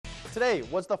Today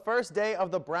was the first day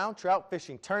of the Brown Trout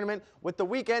fishing tournament, with the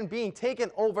weekend being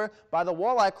taken over by the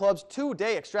Walleye Club's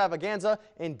two-day extravaganza,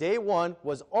 and day one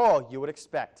was all you would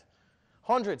expect.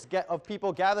 Hundreds of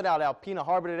people gathered out at Alpena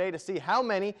Harbor today to see how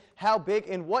many, how big,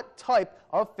 and what type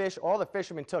of fish all the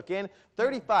fishermen took in.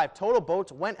 35 total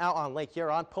boats went out on Lake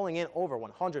Huron, pulling in over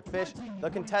 100 fish. The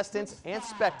contestants and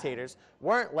spectators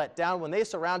weren't let down when they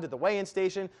surrounded the weigh-in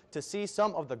station to see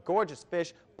some of the gorgeous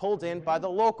fish pulled in by the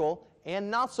local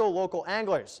and not so local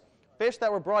anglers. Fish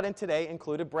that were brought in today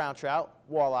included brown trout,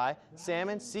 walleye,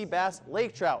 salmon, sea bass,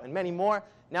 lake trout, and many more.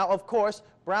 Now, of course,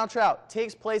 brown trout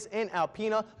takes place in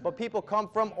Alpena, but people come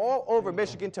from all over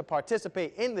Michigan to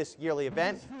participate in this yearly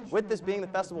event. With this being the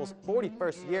festival's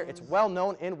 41st year, it's well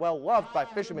known and well loved by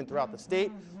fishermen throughout the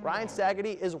state. Ryan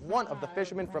Sagady is one of the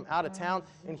fishermen from out of town,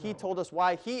 and he told us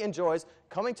why he enjoys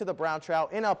coming to the brown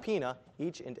trout in Alpena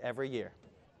each and every year.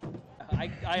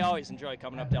 I always enjoy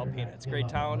coming up to Alpena. It's a great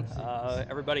town.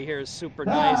 Everybody here is super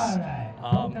nice.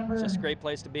 It's just a great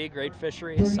place to be, great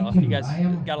fishery. So you guys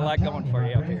got a lot going for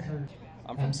you up here.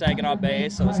 I'm from Saginaw Bay,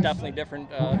 so it's definitely different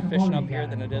fishing up here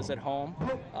than it is at home.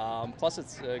 Plus,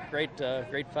 it's a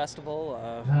great festival.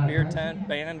 Beer tent,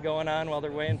 band going on while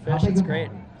they're weighing fish. It's great.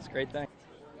 It's a great thing.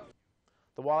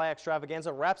 The Walleye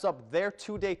Extravaganza wraps up their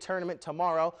two-day tournament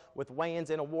tomorrow, with weigh-ins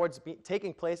and awards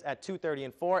taking place at 2:30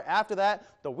 and 4. After that,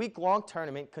 the week-long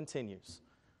tournament continues.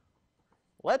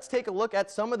 Let's take a look at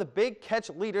some of the big catch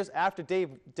leaders after day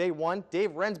one.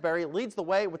 Dave Rensbury leads the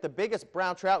way with the biggest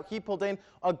brown trout. He pulled in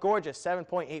a gorgeous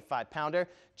 7.85 pounder.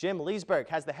 Jim Leesburg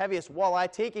has the heaviest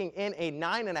walleye, taking in a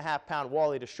 9.5 pound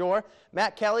walleye to shore.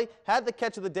 Matt Kelly had the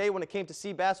catch of the day when it came to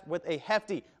sea bass with a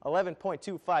hefty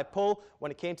 11.25 pull. When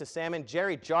it came to salmon,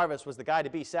 Jerry Jarvis was the guy to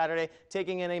beat Saturday,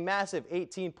 taking in a massive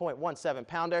 18.17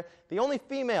 pounder. The only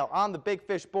female on the big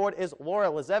fish board is Laura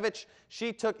Lazevich.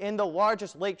 She took in the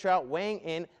largest lake trout, weighing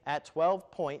in at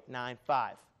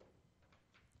 12.95.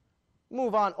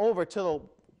 Move on over to the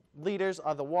leaders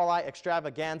of the Walleye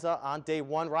Extravaganza on day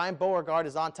one. Ryan Beauregard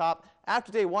is on top. After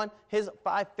day one, his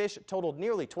 5 fish totaled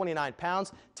nearly 29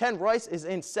 pounds. 10 Royce is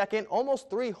in second, almost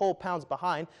 3 whole pounds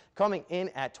behind, coming in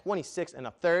at 26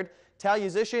 1/3.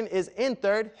 Talyuzishin is in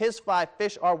third. His 5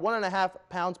 fish are 1.5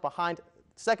 pounds behind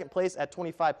second place at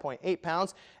 25.8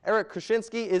 pounds. Eric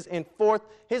Krasinski is in fourth,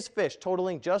 his fish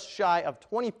totaling just shy of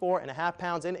 24.5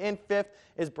 pounds. And in fifth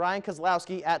is Brian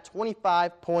Kozlowski at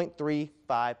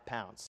 25.35 pounds.